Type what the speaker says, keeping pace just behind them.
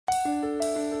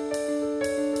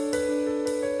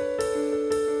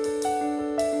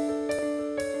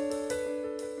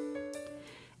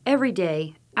Every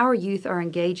day, our youth are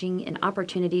engaging in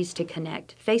opportunities to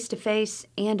connect face-to-face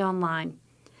and online.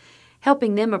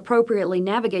 Helping them appropriately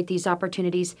navigate these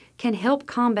opportunities can help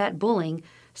combat bullying,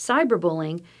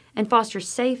 cyberbullying, and foster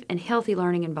safe and healthy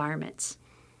learning environments.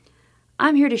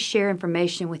 I'm here to share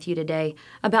information with you today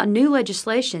about new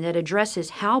legislation that addresses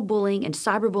how bullying and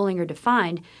cyberbullying are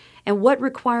defined and what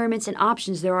requirements and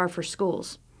options there are for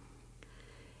schools.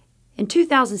 In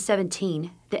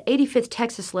 2017, the 85th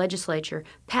Texas Legislature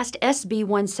passed SB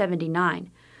 179,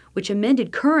 which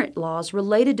amended current laws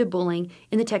related to bullying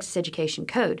in the Texas Education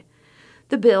Code.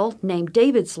 The bill, named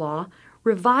David's Law,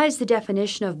 revised the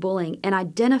definition of bullying and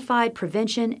identified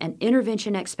prevention and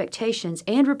intervention expectations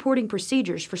and reporting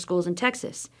procedures for schools in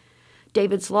Texas.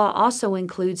 David's Law also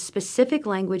includes specific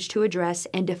language to address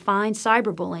and define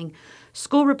cyberbullying,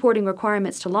 school reporting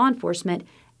requirements to law enforcement,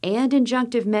 and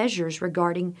injunctive measures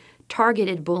regarding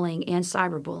targeted bullying and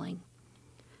cyberbullying.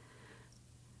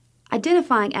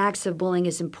 Identifying acts of bullying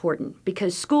is important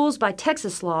because schools, by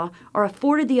Texas law, are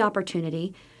afforded the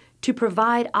opportunity to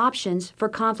provide options for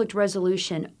conflict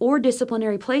resolution or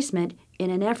disciplinary placement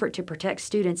in an effort to protect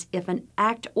students if an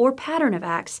act or pattern of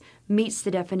acts meets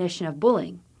the definition of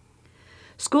bullying.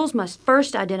 Schools must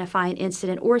first identify an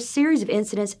incident or a series of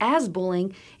incidents as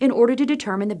bullying in order to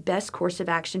determine the best course of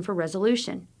action for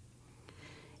resolution.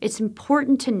 It's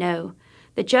important to know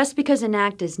that just because an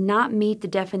act does not meet the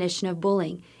definition of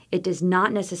bullying, it does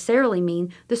not necessarily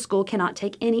mean the school cannot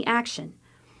take any action.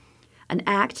 An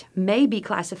act may be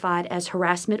classified as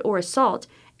harassment or assault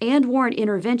and warrant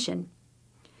intervention.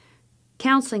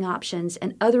 Counseling options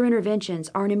and other interventions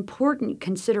are an important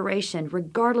consideration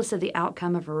regardless of the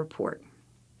outcome of a report.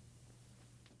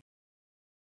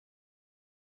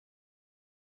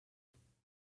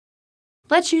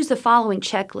 Let's use the following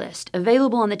checklist,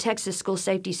 available on the Texas School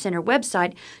Safety Center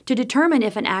website, to determine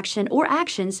if an action or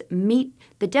actions meet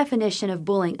the definition of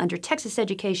bullying under Texas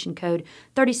Education Code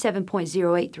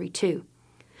 37.0832.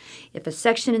 If a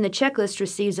section in the checklist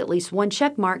receives at least one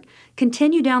check mark,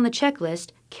 continue down the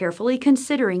checklist, carefully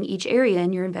considering each area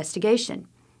in your investigation.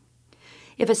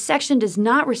 If a section does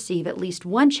not receive at least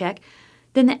one check,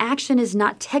 then the action is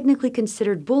not technically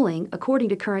considered bullying according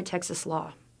to current Texas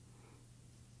law.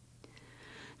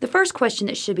 The first question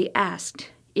that should be asked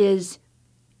is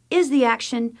the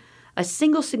action a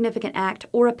single significant act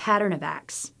or a pattern of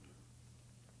acts?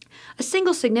 A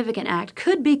single significant act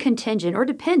could be contingent or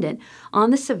dependent on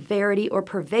the severity or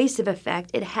pervasive effect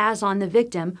it has on the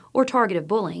victim or target of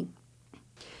bullying.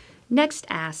 Next,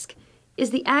 ask,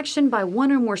 is the action by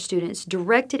one or more students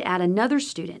directed at another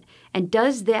student, and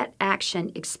does that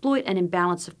action exploit an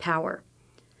imbalance of power?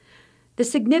 The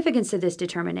significance of this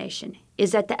determination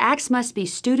is that the acts must be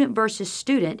student versus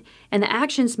student, and the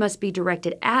actions must be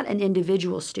directed at an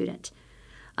individual student.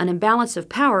 An imbalance of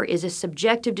power is a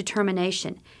subjective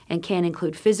determination and can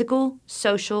include physical,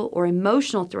 social, or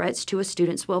emotional threats to a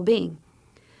student's well-being.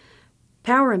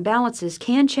 Power imbalances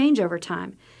can change over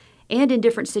time and in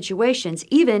different situations,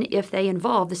 even if they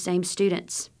involve the same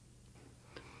students.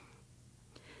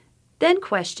 Then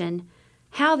question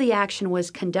how the action was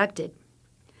conducted.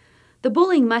 The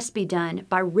bullying must be done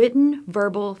by written,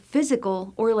 verbal,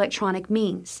 physical, or electronic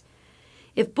means.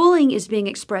 If bullying is being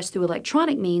expressed through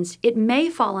electronic means, it may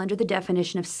fall under the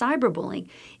definition of cyberbullying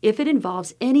if it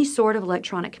involves any sort of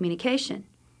electronic communication.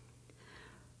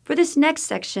 For this next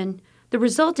section, the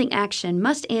resulting action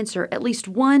must answer at least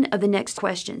one of the next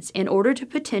questions in order to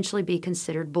potentially be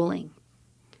considered bullying.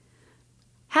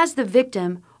 Has the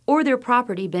victim or their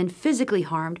property been physically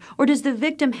harmed, or does the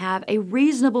victim have a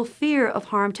reasonable fear of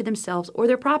harm to themselves or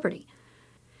their property?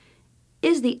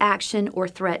 Is the action or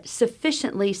threat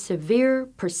sufficiently severe,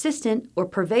 persistent, or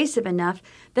pervasive enough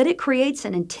that it creates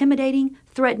an intimidating,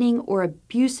 threatening, or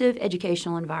abusive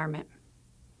educational environment?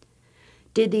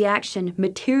 Did the action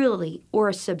materially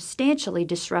or substantially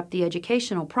disrupt the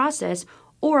educational process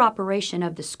or operation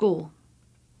of the school?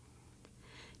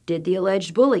 Did the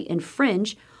alleged bully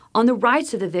infringe on the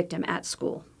rights of the victim at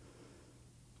school?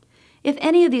 If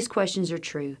any of these questions are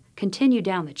true, continue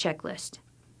down the checklist.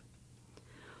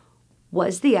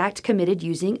 Was the act committed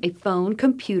using a phone,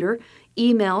 computer,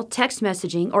 email, text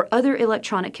messaging, or other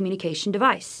electronic communication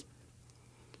device?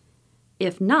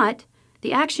 If not,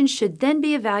 the action should then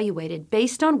be evaluated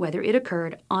based on whether it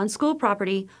occurred on school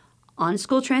property, on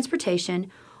school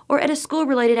transportation, or at a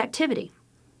school-related activity.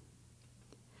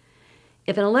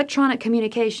 If an electronic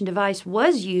communication device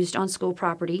was used on school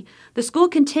property, the school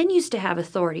continues to have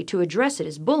authority to address it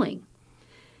as bullying.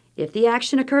 If the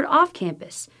action occurred off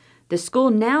campus, The school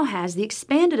now has the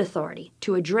expanded authority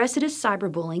to address it as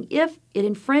cyberbullying if it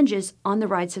infringes on the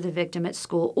rights of the victim at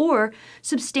school or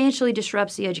substantially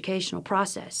disrupts the educational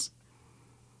process.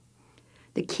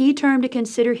 The key term to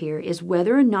consider here is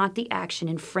whether or not the action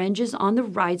infringes on the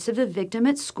rights of the victim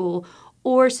at school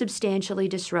or substantially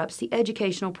disrupts the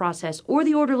educational process or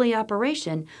the orderly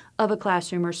operation of a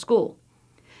classroom or school.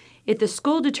 If the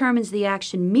school determines the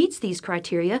action meets these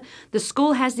criteria, the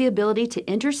school has the ability to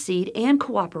intercede and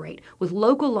cooperate with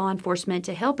local law enforcement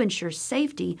to help ensure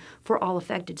safety for all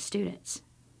affected students.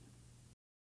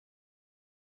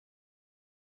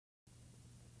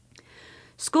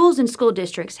 Schools and school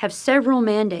districts have several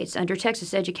mandates under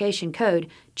Texas Education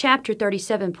Code, Chapter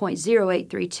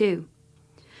 37.0832.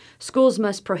 Schools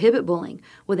must prohibit bullying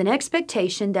with an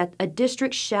expectation that a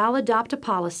district shall adopt a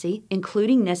policy,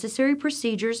 including necessary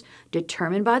procedures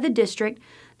determined by the district,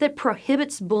 that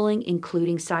prohibits bullying,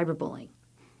 including cyberbullying.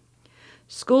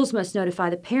 Schools must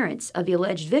notify the parents of the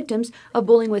alleged victims of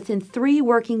bullying within 3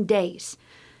 working days.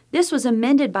 This was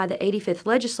amended by the 85th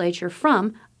Legislature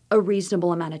from a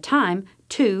reasonable amount of time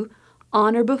to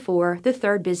on or before the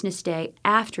 3rd business day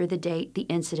after the date the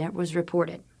incident was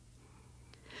reported.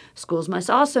 Schools must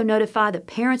also notify the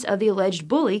parents of the alleged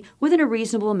bully within a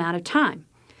reasonable amount of time.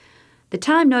 The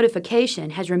time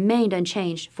notification has remained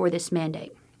unchanged for this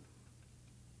mandate.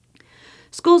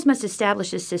 Schools must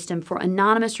establish a system for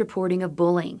anonymous reporting of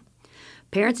bullying.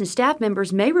 Parents and staff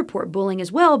members may report bullying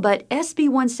as well, but SB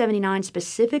 179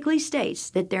 specifically states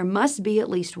that there must be at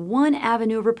least one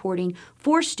avenue of reporting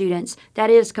for students that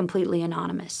is completely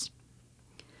anonymous.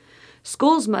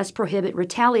 Schools must prohibit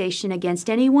retaliation against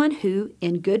anyone who,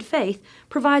 in good faith,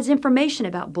 provides information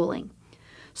about bullying.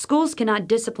 Schools cannot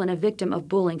discipline a victim of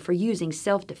bullying for using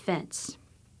self-defense.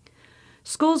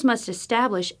 Schools must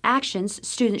establish actions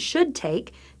students should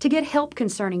take to get help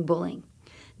concerning bullying.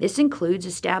 This includes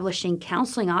establishing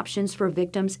counseling options for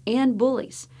victims and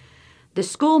bullies. The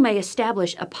school may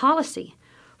establish a policy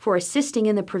for assisting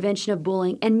in the prevention of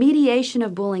bullying and mediation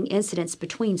of bullying incidents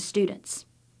between students.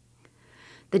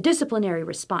 The disciplinary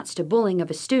response to bullying of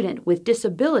a student with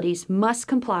disabilities must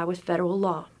comply with federal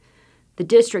law. The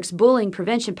district's bullying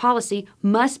prevention policy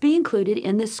must be included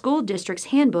in the school district's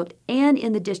handbook and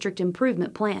in the district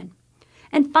improvement plan.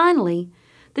 And finally,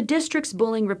 the district's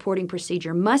bullying reporting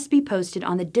procedure must be posted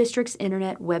on the district's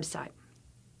internet website.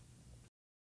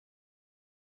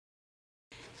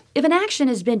 If an action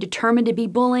has been determined to be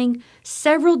bullying,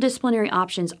 several disciplinary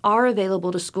options are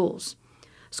available to schools.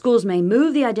 Schools may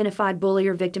move the identified bully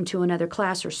or victim to another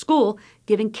class or school,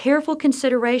 giving careful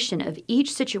consideration of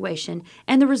each situation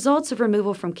and the results of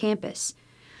removal from campus.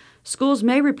 Schools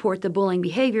may report the bullying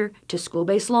behavior to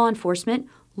school-based law enforcement,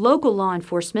 local law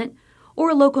enforcement, or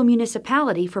a local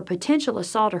municipality for potential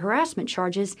assault or harassment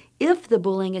charges if the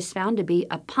bullying is found to be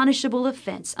a punishable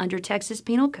offense under Texas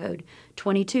Penal Code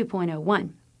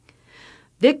 22.01.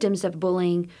 Victims of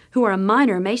bullying who are a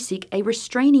minor may seek a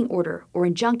restraining order or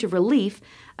injunctive relief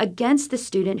against the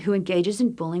student who engages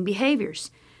in bullying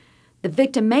behaviors. The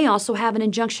victim may also have an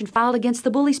injunction filed against the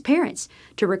bully's parents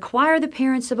to require the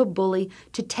parents of a bully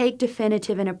to take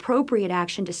definitive and appropriate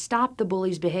action to stop the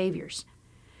bully's behaviors.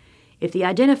 If the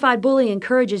identified bully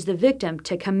encourages the victim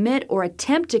to commit or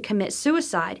attempt to commit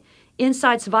suicide,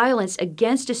 incites violence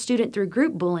against a student through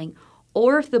group bullying,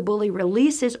 or if the bully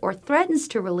releases or threatens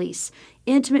to release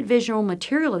intimate visual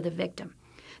material of the victim,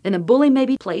 then the bully may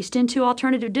be placed into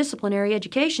alternative disciplinary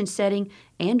education setting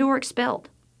and/or expelled.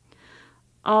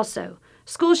 Also,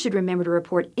 schools should remember to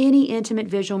report any intimate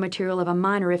visual material of a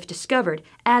minor if discovered,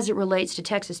 as it relates to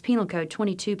Texas Penal Code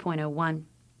 22.01.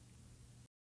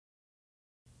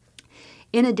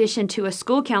 In addition to a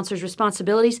school counselor's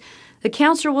responsibilities, the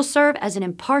counselor will serve as an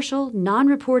impartial,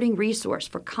 non-reporting resource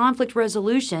for conflict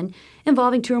resolution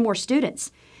involving 2 or more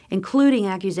students, including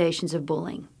accusations of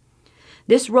bullying.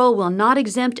 This role will not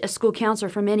exempt a school counselor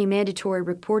from any mandatory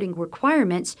reporting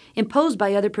requirements imposed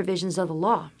by other provisions of the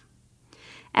law.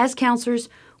 As counselors,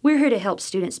 we're here to help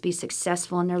students be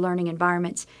successful in their learning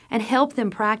environments and help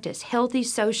them practice healthy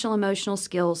social emotional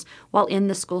skills while in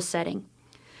the school setting.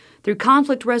 Through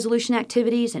conflict resolution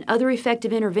activities and other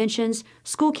effective interventions,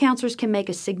 school counselors can make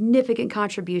a significant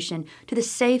contribution to the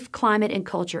safe climate and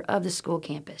culture of the school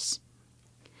campus.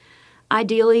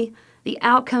 Ideally, the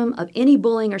outcome of any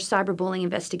bullying or cyberbullying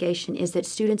investigation is that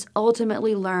students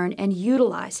ultimately learn and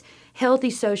utilize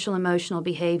healthy social emotional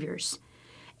behaviors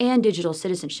and digital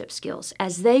citizenship skills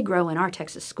as they grow in our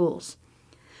Texas schools.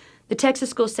 The Texas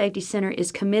School Safety Center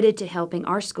is committed to helping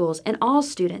our schools and all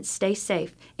students stay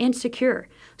safe and secure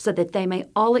so that they may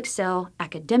all excel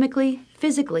academically,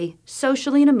 physically,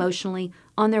 socially, and emotionally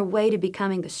on their way to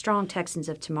becoming the strong Texans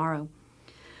of tomorrow.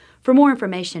 For more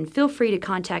information, feel free to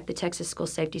contact the Texas School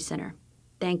Safety Center.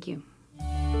 Thank you.